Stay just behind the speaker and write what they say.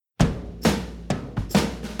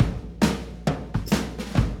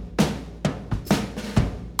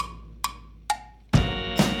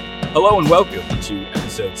Hello and welcome to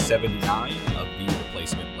episode 79 of the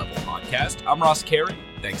Replacement Level Podcast. I'm Ross Carey.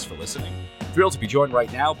 Thanks for listening. Thrilled to be joined right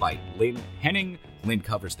now by Lynn Henning. Lynn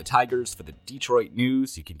covers the Tigers for the Detroit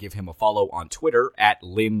News. You can give him a follow on Twitter at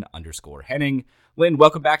Lynn_Henning. Lynn,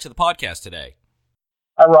 welcome back to the podcast today.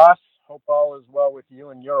 Hi, Ross. Hope all is well with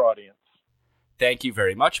you and your audience. Thank you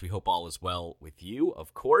very much. We hope all is well with you,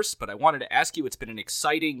 of course. But I wanted to ask you, it's been an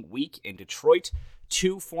exciting week in Detroit.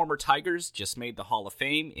 Two former Tigers just made the Hall of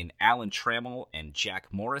Fame in Alan Trammell and Jack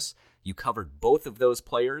Morris. You covered both of those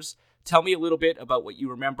players. Tell me a little bit about what you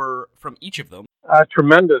remember from each of them.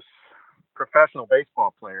 Tremendous professional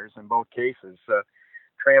baseball players in both cases.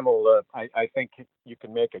 Trammell, I think you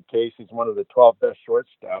can make a case he's one of the 12 best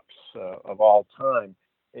shortstops of all time.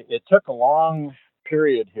 It took a long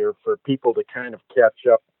period here for people to kind of catch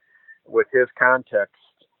up with his context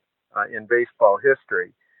in baseball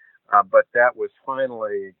history. But that was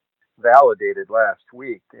finally validated last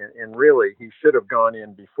week. And really, he should have gone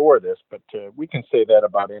in before this. But we can say that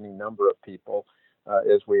about any number of people,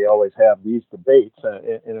 as we always have these debates.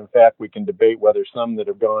 And in fact, we can debate whether some that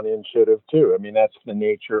have gone in should have too. I mean, that's the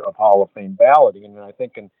nature of Hall of Fame balloting. And I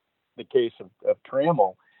think in the case of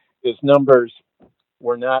Trammell, his numbers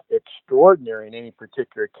were not extraordinary in any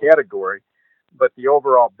particular category, but the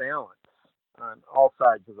overall balance on all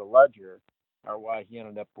sides of the ledger are why he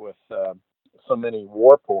ended up with so many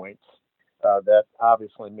WAR points that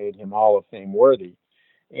obviously made him Hall of Fame worthy.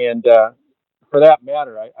 And for that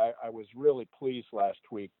matter, I was really pleased last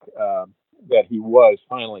week that he was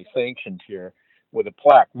finally sanctioned here with a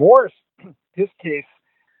plaque. Morris, his case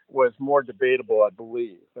was more debatable, I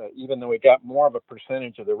believe, even though he got more of a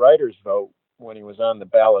percentage of the writers' vote when he was on the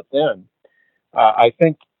ballot then. I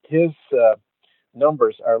think his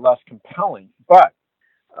numbers are less compelling, but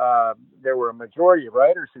there were a majority of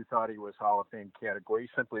writers who thought he was Hall of Fame category. He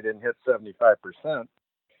simply didn't hit 75%.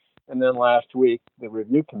 And then last week, the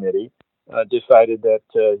review committee decided that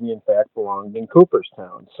he, in fact, belonged in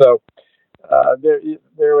Cooperstown. So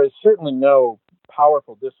there was certainly no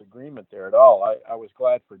powerful disagreement there at all. I was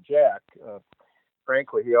glad for Jack.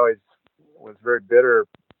 Frankly, he always was very bitter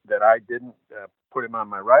that I didn't put him on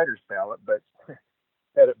my writer's ballot, but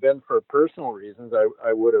had it been for personal reasons,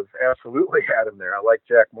 I would have absolutely had him there. I like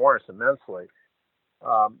Jack Morris immensely.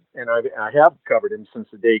 And I have covered him since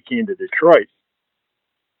the day he came to Detroit.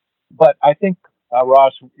 But I think,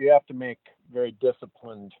 Ross, you have to make very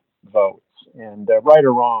disciplined votes. And right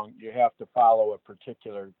or wrong, you have to follow a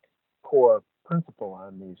particular core principle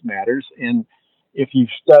on these matters. And if you've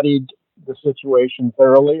studied the situation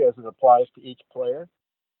thoroughly as it applies to each player,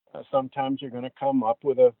 sometimes you're going to come up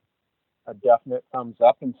with a definite thumbs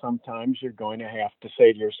up, and sometimes you're going to have to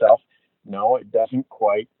say to yourself, no, it doesn't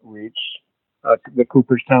quite reach the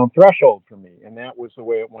Cooperstown threshold for me. And that was the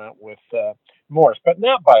way it went with Morris, but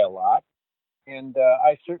not by a lot. And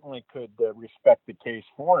I certainly could respect the case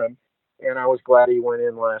for him, and I was glad he went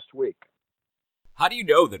in last week. How do you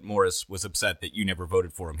know that Morris was upset that you never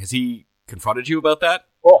voted for him? Has he confronted you about that?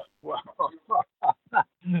 Oh, well,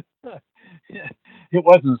 it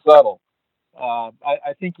wasn't subtle.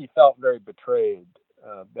 I think he felt very betrayed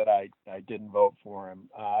that I didn't vote for him.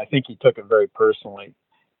 I think he took it very personally.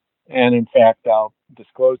 And in fact, I'll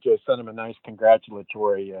disclose to you, I sent him a nice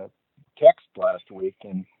congratulatory text last week,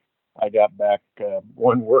 and I got back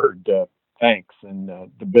one word, thanks, and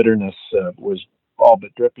the bitterness was all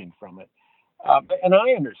but dripping from it. And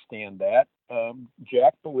I understand that.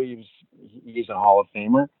 Jack believes he's a Hall of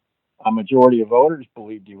Famer. A majority of voters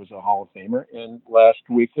believed he was a Hall of Famer, and last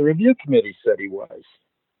week the review committee said he was.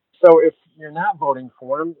 So if you're not voting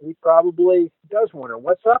for him, he probably does wonder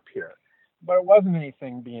what's up here. But it wasn't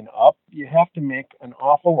anything being up. You have to make an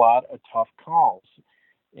awful lot of tough calls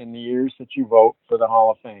in the years that you vote for the Hall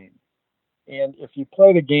of Fame. And if you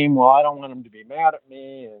play the game, well, I don't want him to be mad at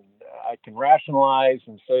me, and I can rationalize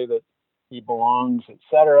and say that he belongs,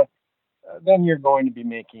 etc., then you're going to be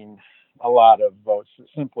making a lot of votes that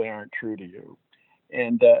simply aren't true to you.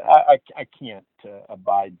 And I can't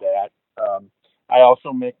abide that. I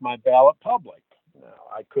also make my ballot public.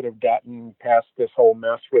 I could have gotten past this whole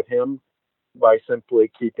mess with him by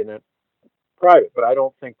simply keeping it private, but I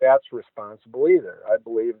don't think that's responsible either. I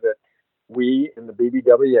believe that we in the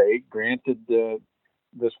BBWA granted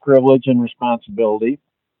this privilege and responsibility,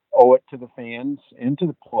 owe it to the fans and to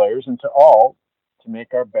the players and to all to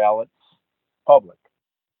make our ballots public.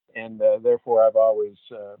 And therefore, I've always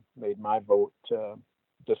made my vote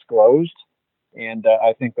disclosed, and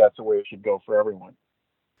I think that's the way it should go for everyone.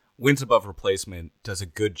 Wins Above Replacement does a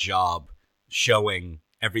good job showing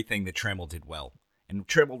everything that Trammell did well. And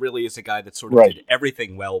Trammell really is a guy that sort of Right. did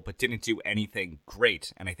everything well, but didn't do anything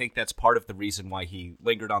great. And I think that's part of the reason why he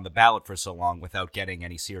lingered on the ballot for so long without getting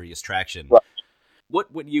any serious traction. Right.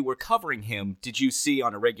 What, when you were covering him, did you see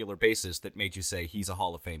on a regular basis that made you say he's a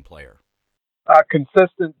Hall of Fame player?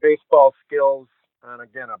 Consistent baseball skills on,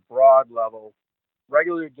 again, a broad level,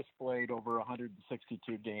 regularly displayed over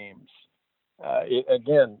 162 games.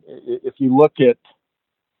 If you look at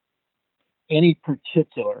any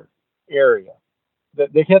particular area,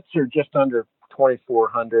 the hits are just under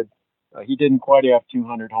 2,400. He didn't quite have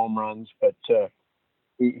 200 home runs, but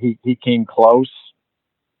he came close.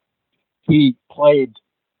 He played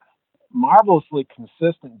marvelously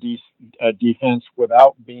consistent defense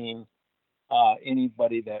without being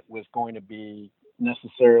anybody that was going to be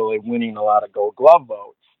necessarily winning a lot of Gold Glove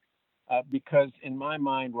votes. Because in my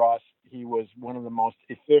mind, Ross, he was one of the most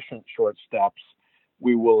efficient shortstops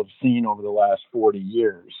we will have seen over the last 40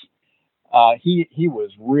 years. He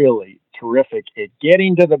was really terrific at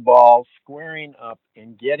getting to the ball, squaring up,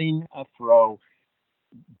 and getting a throw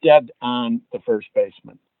dead on the first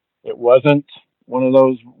baseman. It wasn't one of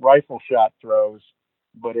those rifle shot throws,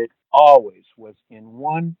 but it always was in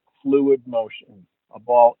one fluid motion. A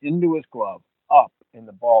ball into his glove, up, and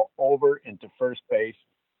the ball over into first base.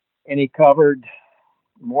 And he covered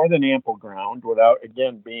more than ample ground without,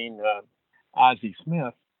 again, being Ozzie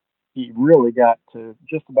Smith. He really got to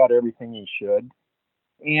just about everything he should.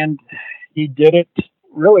 And he did it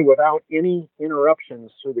really without any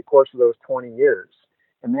interruptions through the course of those 20 years.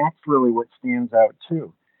 And that's really what stands out,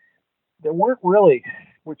 too. There weren't really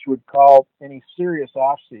what you would call any serious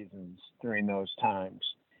off seasons during those times.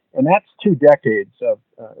 And that's 2 decades of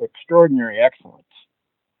extraordinary excellence.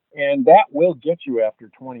 And that will get you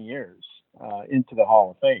after 20 years into the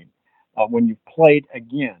Hall of Fame when you've played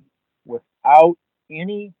again without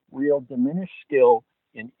any real diminished skill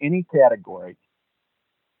in any category,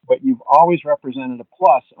 but you've always represented a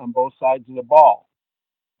plus on both sides of the ball.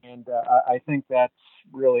 And I think that's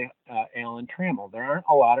really Alan Trammell. There aren't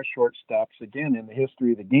a lot of shortstops, again, in the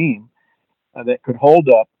history of the game that could hold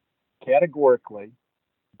up categorically,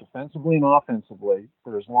 defensively and offensively,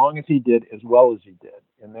 for as long as he did, as well as he did.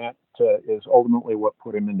 And that is ultimately what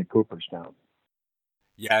put him into Cooperstown.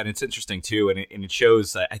 Yeah, and it's interesting, too, and it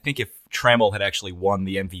shows, I think if Trammell had actually won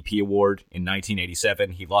the MVP award in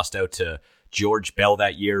 1987, he lost out to George Bell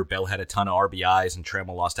that year. Bell had a ton of RBIs, and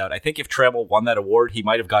Trammell lost out. I think if Trammell won that award, he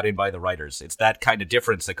might have got in by the writers. It's that kind of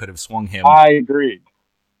difference that could have swung him. I agree.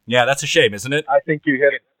 Yeah, that's a shame, isn't it? I think you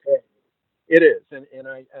hit it. It is,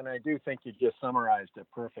 and I do think you just summarized it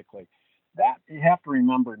perfectly. That, you have to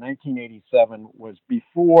remember, 1987 was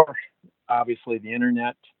before, obviously, the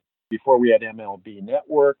internet, before we had MLB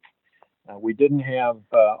Network. We didn't have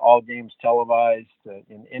all games televised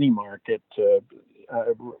in any market,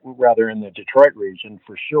 rather in the Detroit region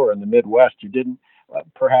for sure. In the Midwest, you didn't. I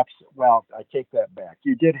take that back.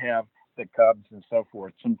 You did have the Cubs and so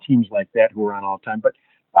forth, some teams like that who were on all the time. But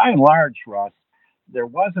by and large, Ross, there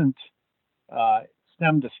wasn't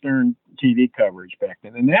stem to stern TV coverage back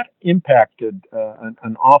then, and that impacted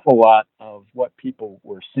an awful lot of what people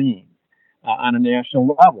were seeing on a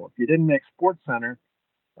national level. If you didn't make SportsCenter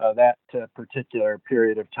that particular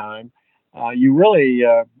period of time, you really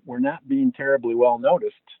were not being terribly well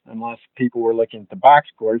noticed unless people were looking at the box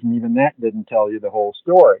scores, and even that didn't tell you the whole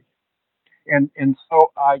story. And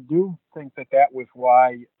so I do think that was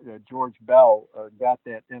why George Bell got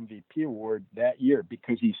that MVP award that year,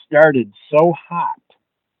 because he started so hot,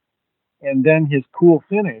 and then his cool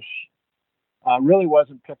finish really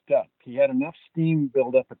wasn't picked up. He had enough steam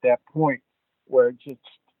build up at that point where it just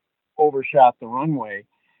overshot the runway,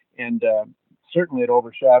 and certainly it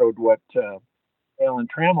overshadowed what Alan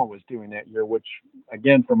Trammell was doing that year, which,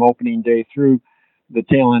 again, from opening day through the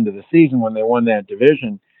tail end of the season when they won that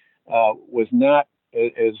division, was not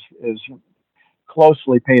as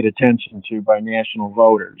closely paid attention to by national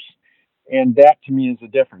voters. And that, to me, is the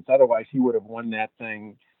difference. Otherwise, he would have won that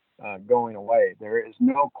thing going away. There is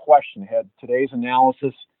no question. Had today's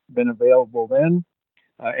analysis been available then,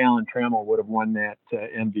 Alan Trammell would have won that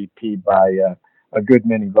MVP by a good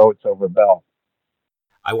many votes over Bell.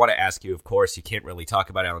 I want to ask you, of course, you can't really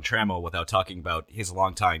talk about Alan Trammell without talking about his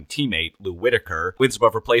longtime teammate, Lou Whitaker. Wins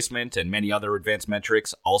above replacement and many other advanced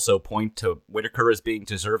metrics also point to Whitaker as being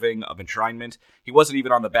deserving of enshrinement. He wasn't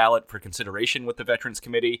even on the ballot for consideration with the Veterans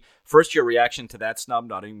Committee. First, your reaction to that snub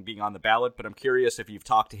not even being on the ballot, but I'm curious if you've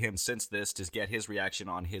talked to him since this to get his reaction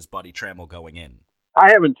on his buddy Trammell going in.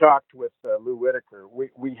 I haven't talked with Lou Whitaker.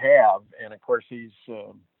 We have, and of course he's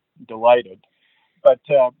delighted. But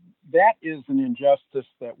that is an injustice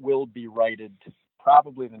that will be righted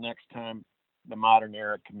probably the next time the Modern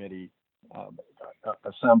Era Committee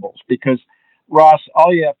assembles. Because, Ross,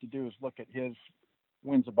 all you have to do is look at his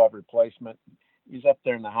wins above replacement. He's up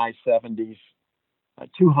there in the high 70s,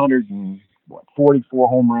 244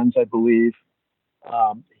 home runs, I believe.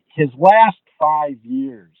 His last 5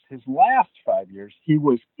 years, he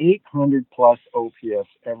was 800 plus OPS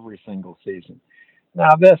every single season.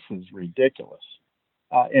 Now, this is ridiculous.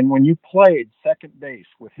 And when you played second base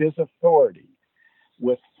with his authority,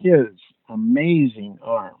 with his amazing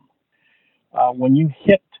arm, when you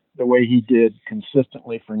hit the way he did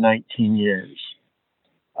consistently for 19 years,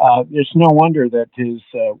 there's no wonder that his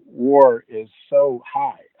WAR is so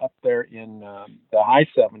high, up there in the high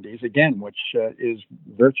 70s, again, which is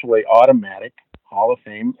virtually automatic Hall of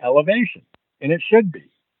Fame elevation. And it should be.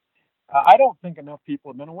 I don't think enough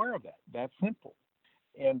people have been aware of that. That's simple.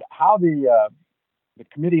 And how the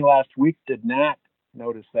committee last week did not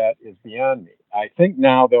notice that is beyond me. I think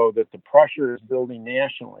now, though, that the pressure is building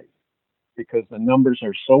nationally because the numbers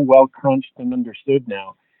are so well crunched and understood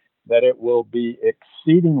now that it will be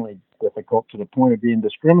exceedingly difficult to the point of being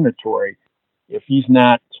discriminatory if he's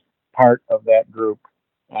not part of that group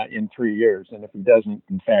in 3 years, and if he doesn't,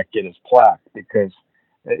 in fact, get his plaque. Because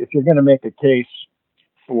if you're going to make a case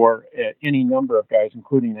for any number of guys,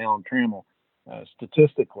 including Alan Trammell,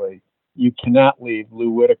 statistically, you cannot leave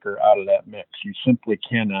Lou Whitaker out of that mix. You simply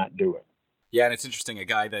cannot do it. Yeah, and it's interesting. A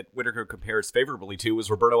guy that Whitaker compares favorably to is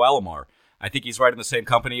Roberto Alomar. I think he's right in the same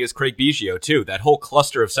company as Craig Biggio, too. That whole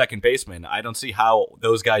cluster of second basemen, I don't see how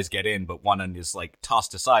those guys get in, but one is like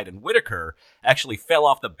tossed aside. And Whitaker actually fell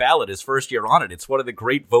off the ballot his first year on it. It's one of the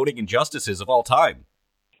great voting injustices of all time.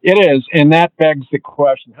 It is, and that begs the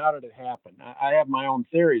question, how did it happen? I have my own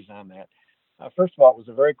theories on that. First of all, it was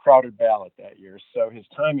a very crowded ballot that year, so his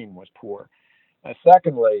timing was poor.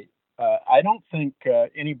 Secondly, I don't think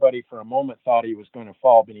anybody for a moment thought he was going to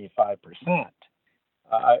fall beneath 5%.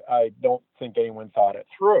 I don't think anyone thought it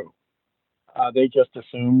through. They just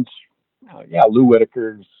assumed, Lou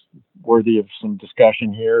Whitaker's worthy of some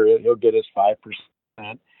discussion here. He'll get his 5%.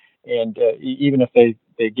 And even if they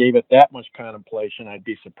gave it that much contemplation, I'd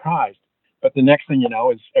be surprised. But the next thing you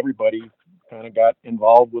know is everybody kind of got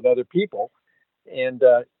involved with other people. And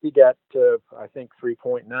he got, I think,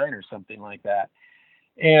 3.9 or something like that.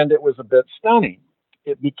 And it was a bit stunning.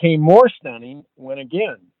 It became more stunning when,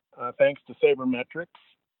 again, thanks to sabermetrics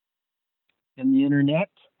and the internet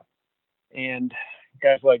and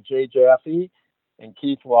guys like Jay Jaffe and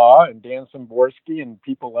Keith Law and Dan Szymborski and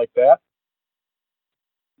people like that,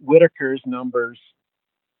 Whitaker's numbers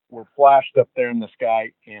were flashed up there in the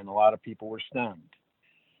sky, and a lot of people were stunned.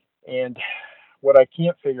 And what I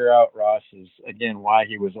can't figure out, Ross, is, again, why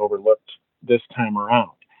he was overlooked this time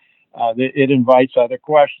around. It invites other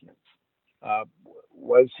questions.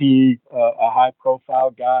 Was he a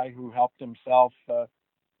high-profile guy who helped himself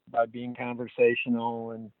by being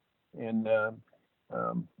conversational and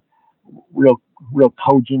real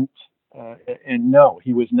cogent? And no,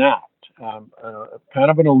 he was not. Kind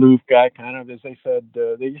of an aloof guy, kind of, as they said,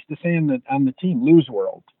 they used to say on the team, lose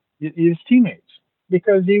world, his teammates,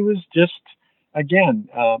 because he was just, again,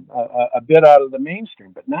 a bit out of the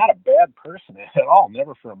mainstream, but not a bad person at all,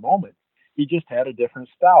 never for a moment. He just had a different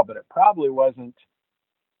style, but it probably wasn't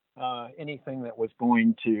anything that was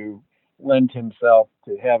going to lend himself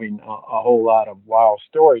to having a whole lot of wild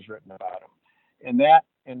stories written about him. And that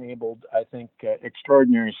enabled, I think,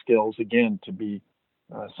 extraordinary skills, again, to be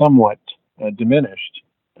somewhat diminished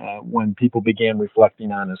when people began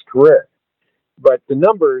reflecting on his career. But the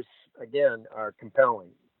numbers, again, are compelling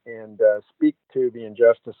and speak to the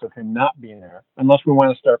injustice of him not being there, unless we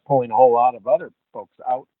want to start pulling a whole lot of other folks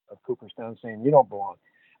out of Cooperstown saying, you don't belong.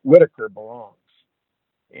 Whitaker belongs.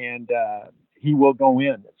 And he will go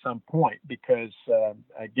in at some point because,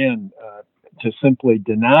 again, to simply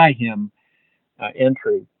deny him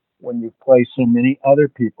entry when you play so many other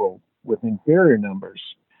people with inferior numbers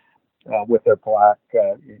with their plaque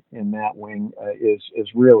in that wing is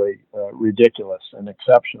really ridiculous and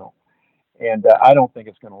exceptional. And I don't think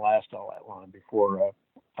it's going to last all that long before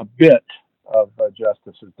a bit of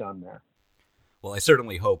justice is done there. Well, I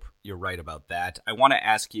certainly hope you're right about that. I want to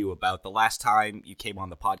ask you about the last time you came on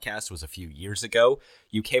the podcast was a few years ago.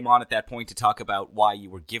 You came on at that point to talk about why you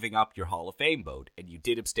were giving up your Hall of Fame vote, and you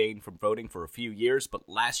did abstain from voting for a few years, but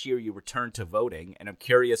last year you returned to voting, and I'm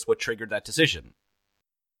curious what triggered that decision.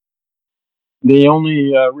 The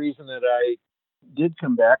only reason that I did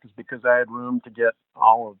come back is because I had room to get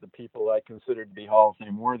all of the people I considered to be Hall of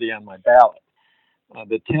Fame worthy on my ballot.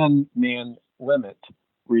 The 10-man limit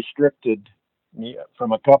restricted me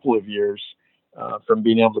from a couple of years from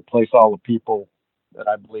being able to place all the people that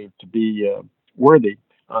I believe to be worthy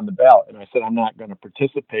on the ballot. And I said, I'm not going to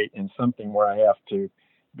participate in something where I have to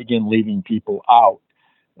begin leaving people out,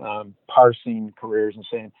 parsing careers and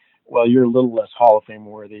saying, well, you're a little less Hall of Fame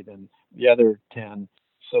worthy than the other 10,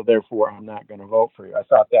 so therefore I'm not going to vote for you. I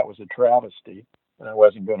thought that was a travesty, and I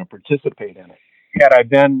wasn't going to participate in it. Had I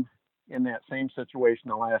been in that same situation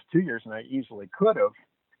the last 2 years, and I easily could have,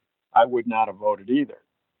 I would not have voted either.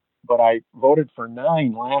 But I voted for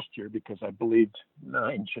 9 last year because I believed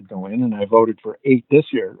 9 should go in, and I voted for 8 this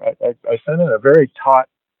year. I sent in a very taut,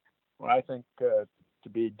 what I think to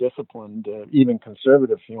be disciplined, even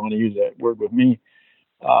conservative, if you want to use that word with me,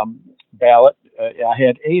 ballot. I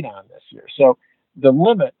had 8 on this year. So the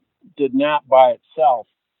limit did not by itself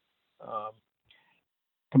um,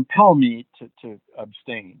 compel me to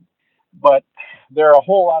abstain. But there are a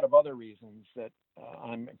whole lot of other reasons that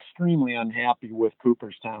I'm extremely unhappy with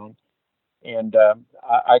Cooperstown. And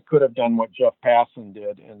I could have done what Jeff Passan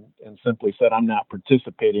did and simply said, I'm not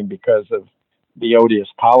participating because of the odious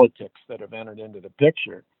politics that have entered into the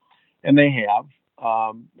picture. And they have.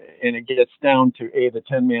 And it gets down to the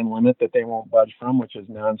 10-man limit that they won't budge from, which is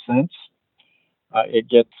nonsense. It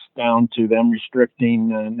gets down to them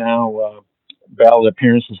restricting now ballot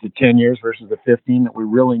appearances to 10 years versus the 15 that we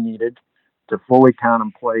really needed to fully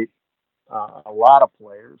contemplate a lot of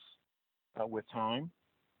players with time.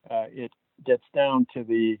 It gets down to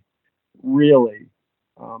the really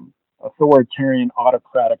authoritarian,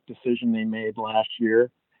 autocratic decision they made last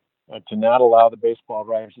year to not allow the Baseball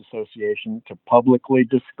Writers Association to publicly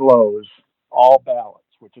disclose all ballots,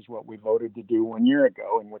 which is what we voted to do 1 year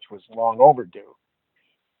ago and which was long overdue.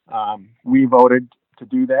 We voted to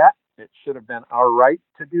do that. It should have been our right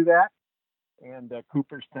to do that. And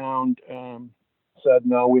Cooperstown said,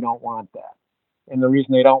 no, we don't want that. And the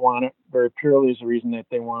reason they don't want it very purely is the reason that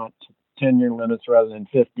they want 10-year limits rather than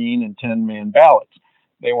 15 and 10-man ballots.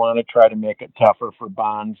 They want to try to make it tougher for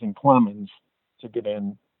Bonds and Clemens to get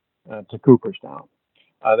in to Cooperstown.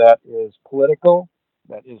 That is political.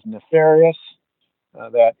 That is nefarious.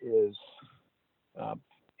 That is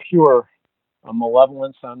pure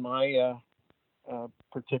malevolence on my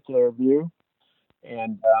particular view.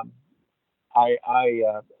 And I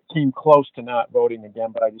came close to not voting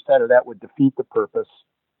again, but I decided that would defeat the purpose.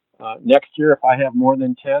 Next year, if I have more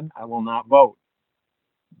than 10, I will not vote.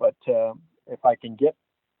 But if I can get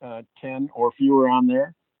 10 or fewer on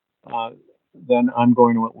there, then I'm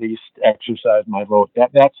going to at least exercise my vote.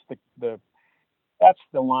 That's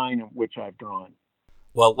the line at which I've drawn.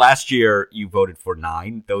 Well, last year you voted for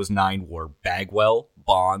 9. Those 9 were Bagwell,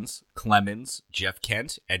 Bonds, Clemens, Jeff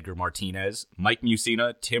Kent, Edgar Martinez, Mike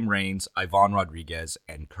Mussina, Tim Raines, Ivan Rodriguez,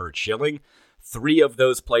 and Curt Schilling. 3 of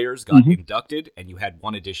those players got inducted, and you had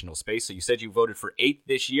 1 additional space. So you said you voted for 8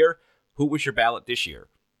 this year. Who was your ballot this year?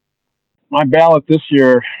 My ballot this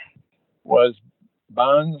year was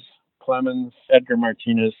Bonds, Clemens, Edgar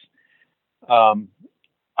Martinez. I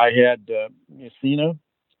had Mussina,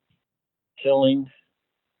 Schilling,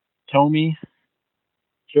 Thome,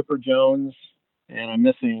 Chipper Jones, and I'm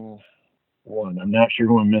missing 1. I'm not sure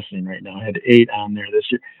who I'm missing right now. I had 8 on there this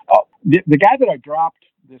year. Oh, the guy that I dropped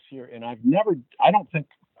this year, and I don't think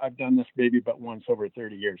I've done this maybe but once over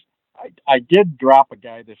 30 years. I did drop a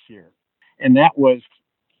guy this year, and that was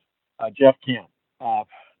Jeff Kent.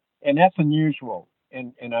 And that's unusual,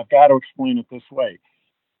 and I've got to explain it this way.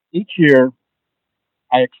 Each year,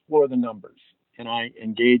 I explore the numbers, and I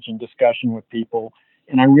engage in discussion with people,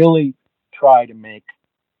 and I really try to make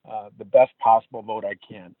the best possible vote I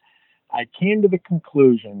can. I came to the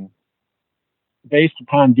conclusion, based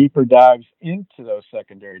upon deeper dives into those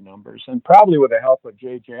secondary numbers, and probably with the help of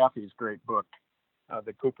Jay Jaffe's great book,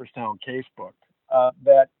 the Cooperstown Case book,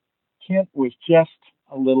 that Kent was just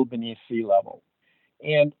a little beneath sea level.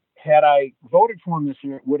 And had I voted for him this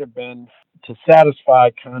year, it would have been to satisfy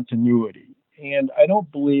continuity. And I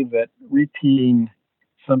don't believe that repeating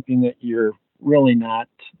something that you're really not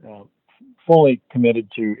fully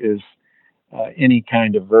committed to is any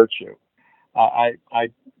kind of virtue. I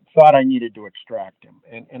thought I needed to extract him,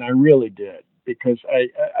 and I really did, because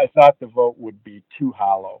I thought the vote would be too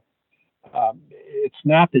hollow. It's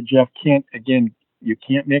not that Jeff Kent, again, you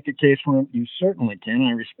can't make a case for him. You certainly can.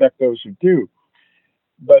 I respect those who do.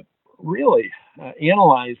 But really,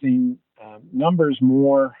 analyzing numbers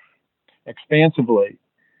more expansively,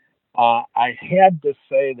 I had to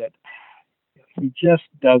say that he just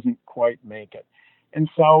doesn't quite make it. And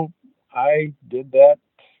so I did that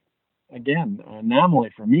again.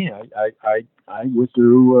 Anomaly for me, I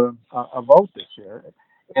withdrew a vote this year,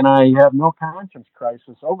 and I have no conscience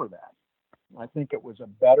crisis over that. I think it was a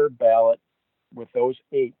better ballot with those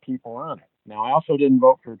 8 people on it. Now, I also didn't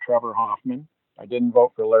vote for Trevor Hoffman. I didn't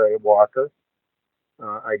vote for Larry Walker.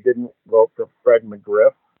 I didn't vote for Fred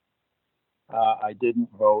McGriff. I didn't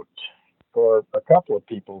vote for a couple of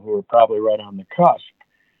people who are probably right on the cusp.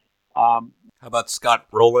 How about Scott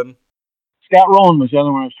Rowland? Scott Rowland was the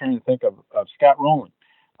other one I was trying to think of Scott Rowland.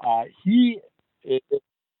 He, it,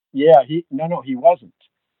 yeah, he wasn't.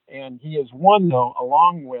 And he is one, though,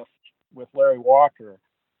 along with Larry Walker,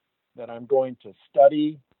 that I'm going to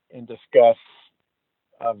study and discuss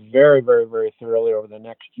very, very, very thoroughly over the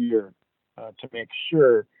next year to make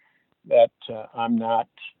sure that I'm not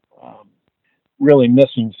um, really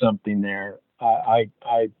missing something there. I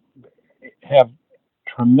have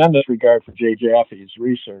tremendous regard for Jay Jaffe's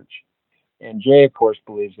research, and Jay, of course,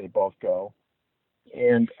 believes they both go.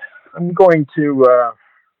 And I'm going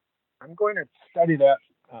to study that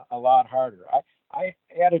a lot harder. I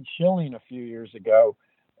added Schilling a few years ago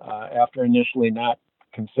after initially not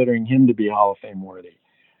considering him to be Hall of Fame worthy.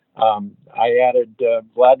 I added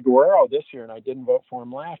Vlad Guerrero this year, and I didn't vote for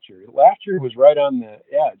him last year. Last year was right on the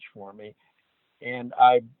edge for me, and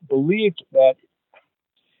I believed that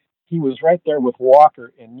he was right there with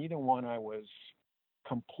Walker, and neither one I was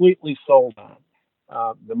completely sold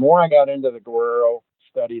on. The more I got into the Guerrero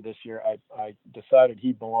study this year, I decided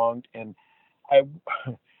he belonged, and I,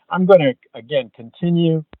 I'm going to again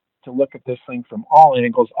continue to look at this thing from all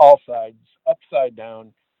angles, all sides, upside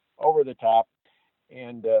down, over the top,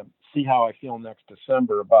 and see how I feel next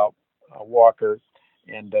December about Walker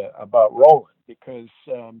and about Rowland, because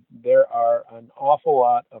there are an awful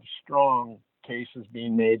lot of strong cases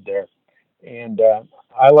being made there. And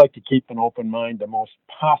I like to keep an open mind, the most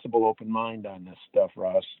possible open mind on this stuff,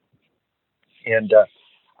 Ross. And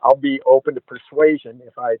I'll be open to persuasion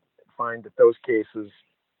if I find that those cases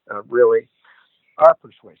really are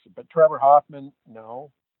persuasive. But Trevor Hoffman,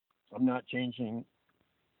 no, I'm not changing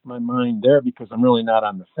my mind there because I'm really not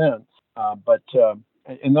on the fence. But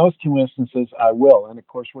in those two instances, I will. And of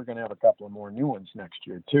course, we're going to have a couple of more new ones next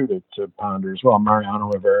year, too, to ponder as well. Mariano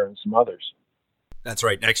Rivera and some others. That's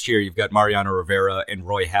right. Next year, you've got Mariano Rivera and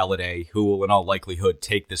Roy Halladay, who will in all likelihood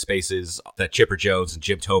take the spaces that Chipper Jones and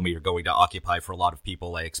Jim Thome are going to occupy for a lot of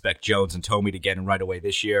people. I expect Jones and Thome to get in right away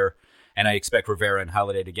this year, and I expect Rivera and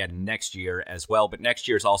Halladay to get in next year as well. But next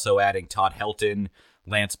year is also adding Todd Helton,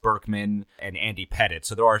 Lance Berkman, and Andy Pettitte.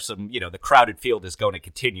 So there are some, the crowded field is going to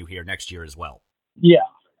continue here next year as well. Yeah.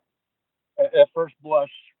 At first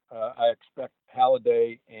blush, I expect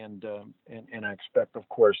Halladay and I expect, of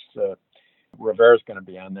course, Rivera's going to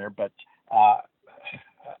be on there. But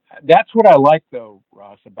that's what I like, though,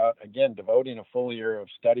 Ross, about, again, devoting a full year of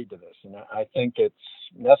study to this. And I think it's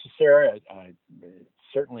necessary. I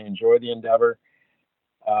certainly enjoy the endeavor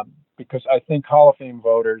because I think Hall of Fame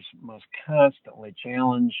voters must constantly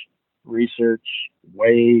challenge, research,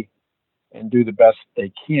 weigh, and do the best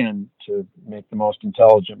they can to make the most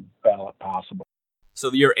intelligent ballot possible.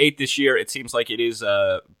 So you're 8 this year. It seems like it is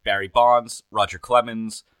Barry Bonds, Roger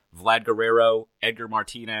Clemens, Vlad Guerrero, Edgar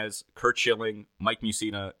Martinez, Curt Schilling, Mike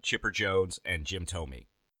Mussina, Chipper Jones, and Jim Thome.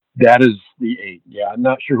 That is the 8. Yeah, I'm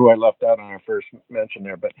not sure who I left out on our first mention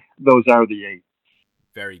there, but those are the 8.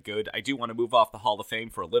 Very good. I do want to move off the Hall of Fame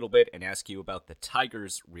for a little bit and ask you about the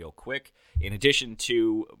Tigers real quick. In addition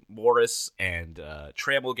to Morris and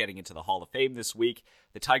Trammell getting into the Hall of Fame this week,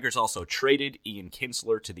 the Tigers also traded Ian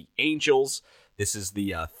Kinsler to the Angels. This is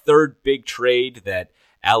the third big trade that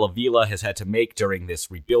Al Avila has had to make during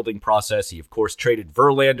this rebuilding process. He, of course, traded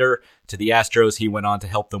Verlander to the Astros. He went on to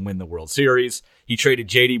help them win the World Series. He traded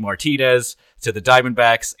JD Martinez to the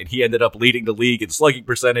Diamondbacks, and he ended up leading the league in slugging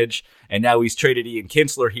percentage. And now he's traded Ian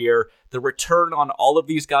Kinsler here. The return on all of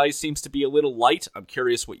these guys seems to be a little light. I'm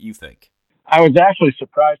curious what you think. I was actually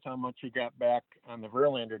surprised how much he got back on the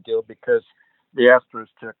Verlander deal because the Astros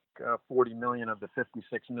took $40 million of the $56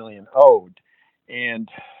 million owed. And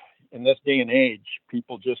in this day and age,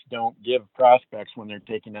 people just don't give prospects when they're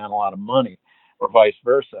taking on a lot of money or vice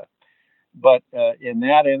versa. But in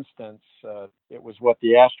that instance, it was what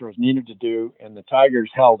the Astros needed to do, and the Tigers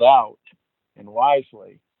held out, and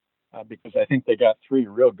wisely, because I think they got 3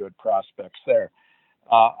 real good prospects there.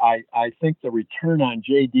 I think the return on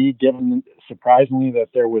JD, given surprisingly that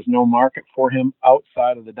there was no market for him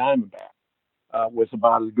outside of the Diamondback, was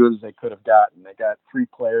about as good as they could have gotten. They got 3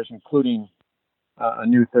 players, including a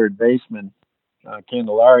new third baseman,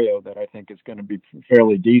 Candelario, that I think is going to be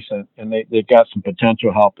fairly decent. And they've got some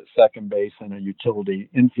potential help at second base and a utility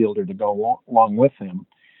infielder to go along with him.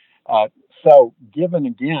 So given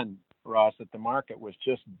again, Ross, that the market was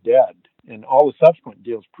just dead, and all the subsequent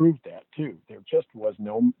deals proved that too. There just was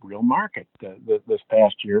no real market this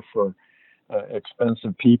past year for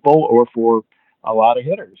expensive people or for a lot of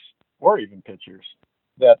hitters or even pitchers.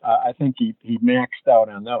 that I think he maxed out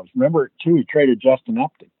on those. Remember, too, he traded Justin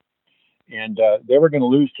Upton, and they were going to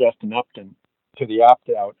lose Justin Upton to the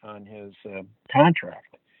opt-out on his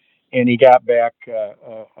contract. And he got back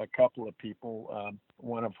a couple of people,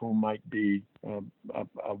 one of whom might be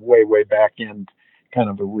a way back end kind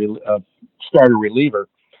of a starter reliever.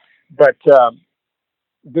 But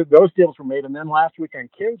those deals were made. And then last week on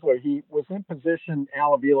Kinsler, he was in position,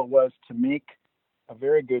 Al Avila was, to make a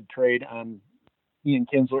very good trade on Ian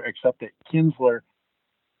Kinsler, except that Kinsler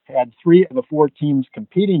had 3 of the 4 teams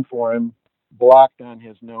competing for him blocked on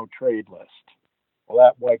his no trade list. Well,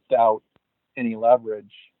 that wiped out any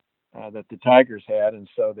leverage that the Tigers had, and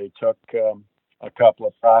so they took a couple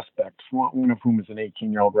of prospects, one of whom is an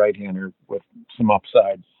 18-year-old right-hander with some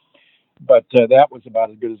upside. But that was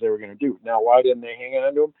about as good as they were going to do. Now, why didn't they hang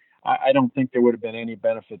on to him? I don't think there would have been any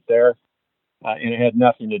benefit there, and it had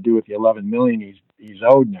nothing to do with the $11 million he's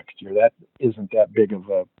owed next year. That isn't that big of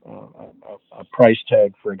a price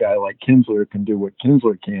tag for a guy like Kinsler who can do what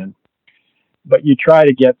Kinsler can. But you try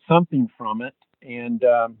to get something from it, and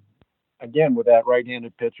again, with that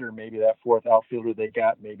right-handed pitcher, maybe that 4th outfielder they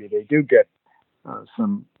got, maybe they do get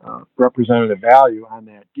some representative value on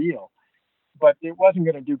that deal. But it wasn't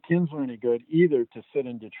going to do Kinsler any good either to sit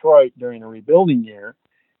in Detroit during a rebuilding year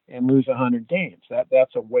and lose 100 games.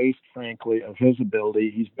 That's a waste, frankly, of his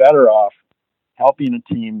ability. He's better off helping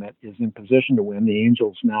a team that is in position to win. The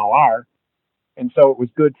Angels now are. And so it was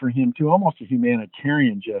good for him, too, almost a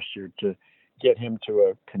humanitarian gesture to get him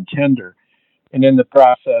to a contender. And in the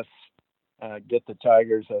process, get the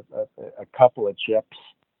Tigers a couple of chips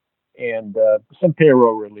and some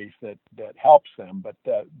payroll relief that helps them, but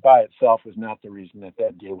by itself was not the reason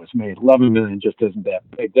that deal was made. $11 million just isn't that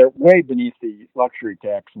big. They're way beneath the luxury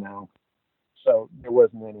tax now, so there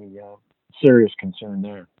wasn't any serious concern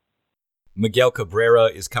there. Miguel Cabrera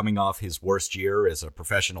is coming off his worst year as a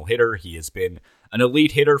professional hitter. He has been an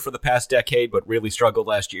elite hitter for the past decade, but really struggled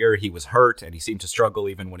last year. He was hurt, and he seemed to struggle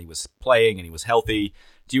even when he was playing and he was healthy.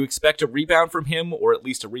 Do you expect a rebound from him, or at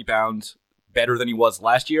least a rebound better than he was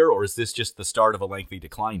last year, or is this just the start of a lengthy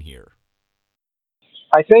decline here?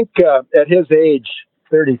 I think at his age,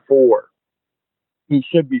 34, he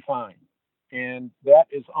should be fine. And that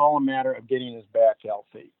is all a matter of getting his back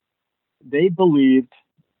healthy. They believed,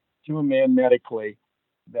 to a man medically,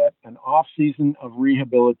 that an off-season of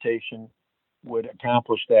rehabilitation would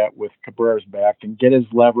accomplish that with Cabrera's back and get his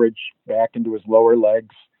leverage back into his lower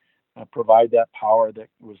legs, provide that power that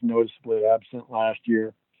was noticeably absent last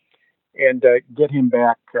year, and get him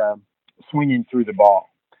back swinging through the ball.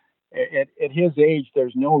 At his age,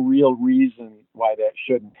 there's no real reason why that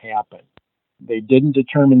shouldn't happen. They didn't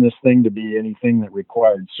determine this thing to be anything that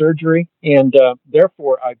required surgery, and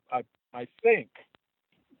therefore, I think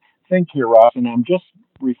here, Ross, and I'm just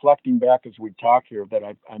reflecting back as we talk here that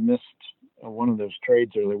I missed one of those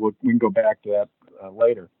trades earlier. We can go back to that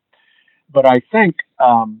later. But I think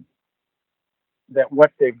that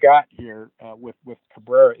what they've got here with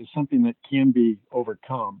Cabrera is something that can be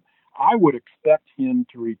overcome. I would expect him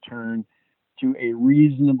to return to a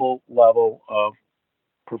reasonable level of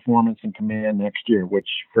performance and command next year, which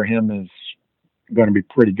for him is going to be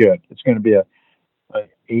pretty good. It's going to be a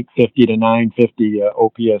 850 to 950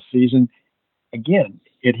 OPS season. Again,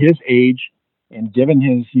 at his age and given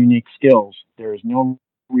his unique skills, there is no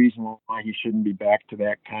reason why he shouldn't be back to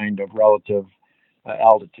that kind of relative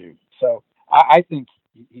altitude. So I think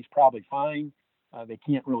he's probably fine. They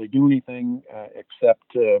can't really do anything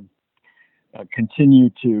except continue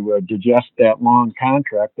to digest that long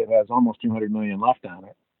contract that has almost $200 million left on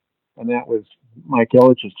it. And that was Mike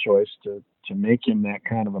Ilitch's choice to make him that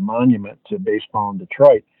kind of a monument to baseball in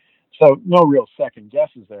Detroit. So no real second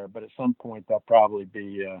guesses there, but at some point they'll probably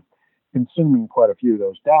be consuming quite a few of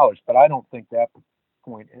those dollars. But I don't think that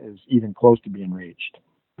point is even close to being reached.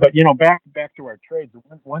 But, back to our trades,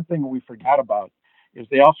 one thing we forgot about is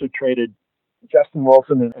they also traded Justin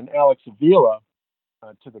Wilson and Alex Avila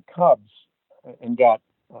to the Cubs and got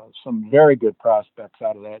some very good prospects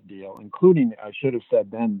out of that deal, including, I should have said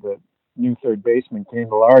then, the new third baseman,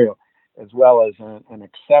 Candelario, as well as an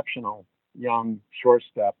exceptional young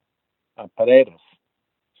shortstop, Paredes.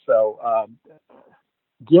 So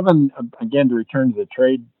given, again, to return to the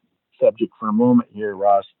trade subject for a moment here,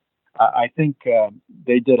 Ross, I think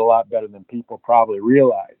they did a lot better than people probably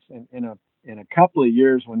realize. And in a couple of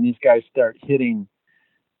years, when these guys start hitting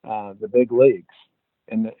the big leagues,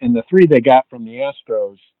 and the 3 they got from the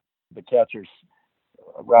Astros, the catchers,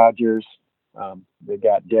 Rogers, they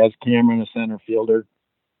got Des Cameron, a center fielder,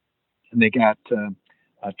 and they got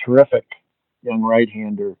a terrific young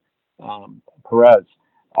right-hander, Perez.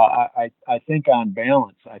 I think on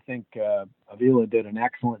balance, I think Avila did an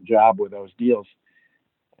excellent job with those deals.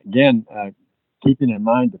 Again, keeping in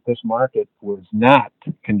mind that this market was not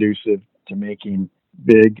conducive to making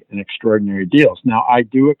big and extraordinary deals. Now, I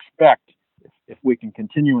do expect, if we can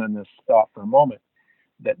continue on this thought for a moment,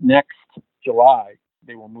 that next July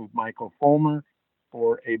they will move Michael Fulmer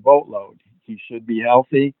for a boatload. He should be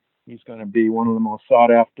healthy. He's going to be one of the most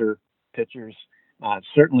sought after pitchers,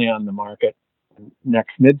 certainly on the market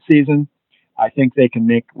next midseason. I think they can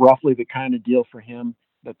make roughly the kind of deal for him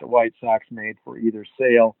that the White Sox made for either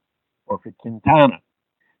Sale or for Quintana.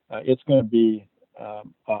 It's going to be a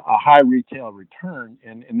high retail return,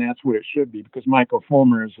 and that's what it should be, because Michael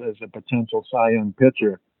Fulmer is a potential Cy Young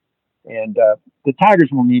pitcher. And the Tigers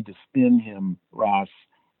will need to spin him, Ross,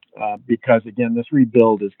 because, again, this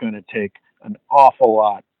rebuild is going to take an awful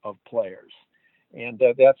lot of players. And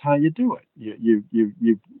that's how you do it.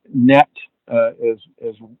 You net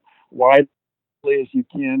as widely as you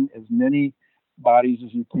can, as many bodies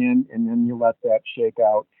as you can, and then you let that shake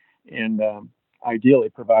out and ideally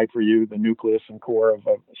provide for you the nucleus and core of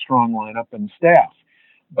a strong lineup and staff.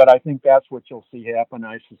 But I think that's what you'll see happen.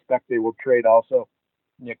 I suspect they will trade also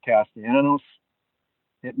Nick Castellanos.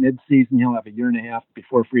 At midseason, he'll have a year and a half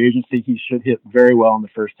before free agency. He should hit very well in the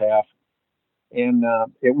first half. And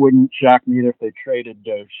it wouldn't shock me if they traded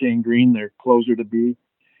Shane Green, their closer to be,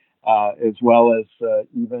 as well as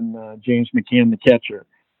even James McCann, the catcher.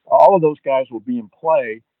 All of those guys will be in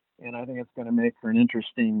play, and I think it's going to make for an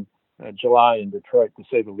interesting July in Detroit, to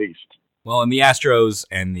say the least. Well, and the Astros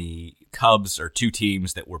and the Cubs are two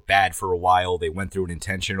teams that were bad for a while. They went through an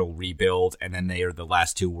intentional rebuild, and then they are the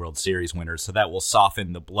last two World Series winners, so that will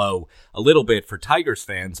soften the blow a little bit for Tigers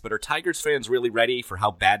fans. But are Tigers fans really ready for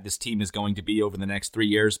how bad this team is going to be over the next 3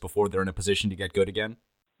 years before they're in a position to get good again?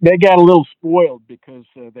 They got a little spoiled because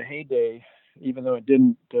the heyday, even though it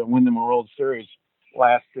didn't win them a World Series,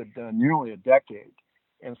 lasted nearly a decade.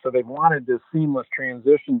 And so they've wanted this seamless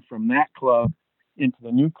transition from that club into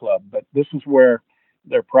the new club. But this is where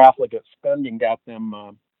their profligate spending got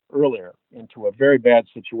them earlier into a very bad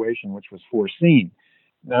situation, which was foreseen.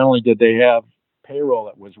 Not only did they have payroll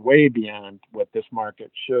that was way beyond what this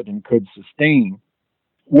market should and could sustain,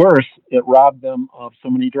 worse, it robbed them of so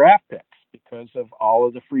many draft picks because of all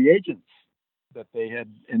of the free agents that they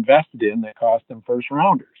had invested in that cost them first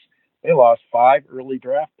rounders. They lost 5 early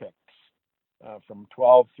draft picks from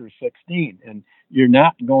 12 through 16. And you're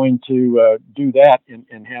not going to do that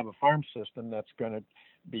and have a farm system that's going to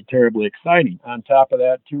be terribly exciting. On top of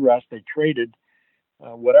that, too, Russ, they traded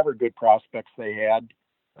whatever good prospects they had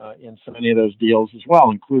in so many of those deals as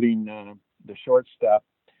well, including the shortstop,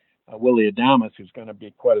 Willy Adames, who's going to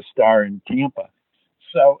be quite a star in Tampa.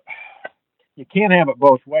 So you can't have it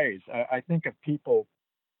both ways. I think if people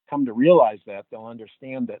come to realize that, they'll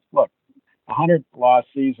understand that, look, a 100-loss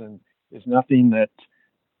season is nothing that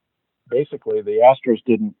basically the Astros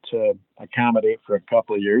didn't accommodate for a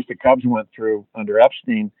couple of years. The Cubs went through, under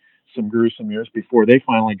Epstein, some gruesome years before they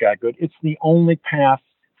finally got good. It's the only path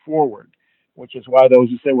forward, which is why those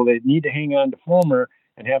who say, well, they need to hang on to Fulmer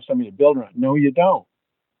and have somebody to build around. No, you don't,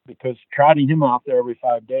 because trotting him out there every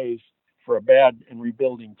 5 days for a bad and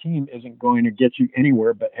rebuilding team isn't going to get you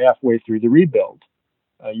anywhere but halfway through the rebuild.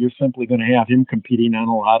 You're simply going to have him competing on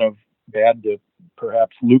a lot of bad to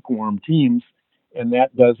perhaps lukewarm teams, and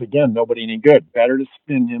that does, again, nobody any good. Better to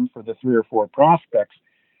spin him for the 3 or 4 prospects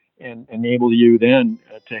and enable you then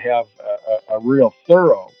to have a real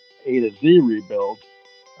thorough A to Z rebuild,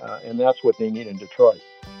 and that's what they need in Detroit.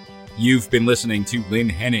 You've been listening to Lynn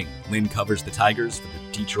Henning. Lynn covers the Tigers for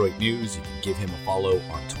the Detroit News. You can give him a follow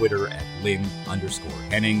on Twitter at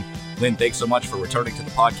Lynn_Henning. Lynn, thanks so much for returning to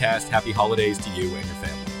the podcast. Happy holidays to you and your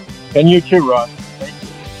family. And you too, Ross.